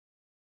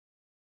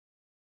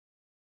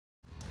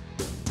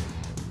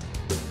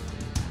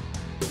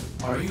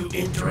Are you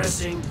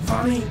interesting,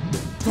 funny,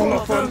 full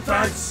of fun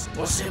facts,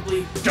 or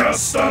simply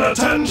just an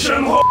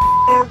attention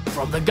whore?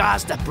 From the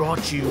guys that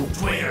brought you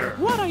Twitter,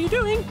 What are you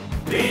doing?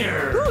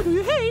 beer, Who do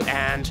you hate?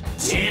 and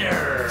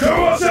titter.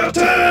 Show us your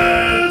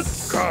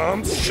tits!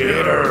 Comes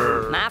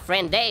shitter. My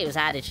friend Dave's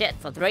had his shit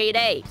for 3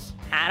 days.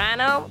 How'd I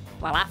know?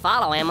 Well, I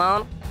follow him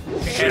on.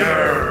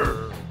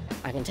 Shitter.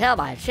 I can tell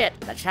by his shit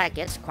that Shaq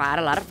gets quite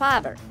a lot of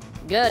fiber.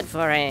 Good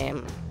for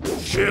him.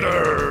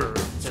 Shitter.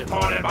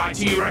 Supported by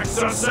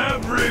T-Rexes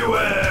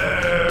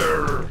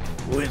everywhere!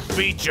 With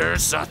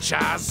features such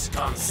as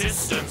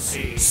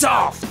Consistency,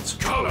 soft,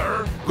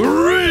 color,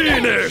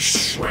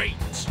 greenish, weight,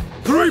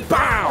 3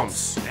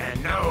 pounds,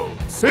 and nose.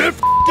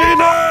 50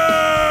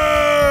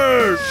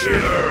 nerds.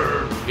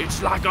 Shitter!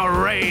 It's like a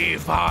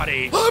rave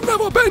party. I've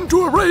never been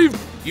to a rave.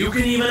 You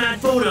can even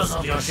add photos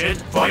of your shit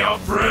For your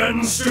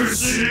friends to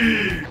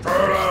see!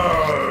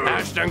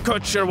 Ashton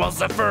Kutcher was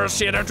the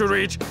first shitter to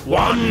reach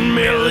 1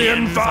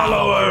 million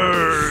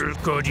followers.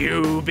 Could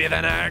you be the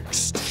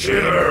next?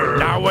 Shitter!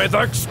 Now with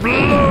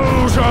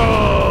explosions!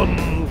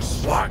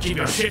 Why keep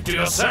your shit to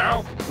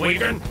yourself? We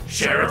can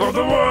share it for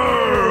the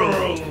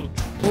world!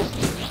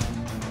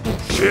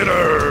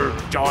 Shitter!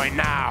 Join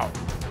now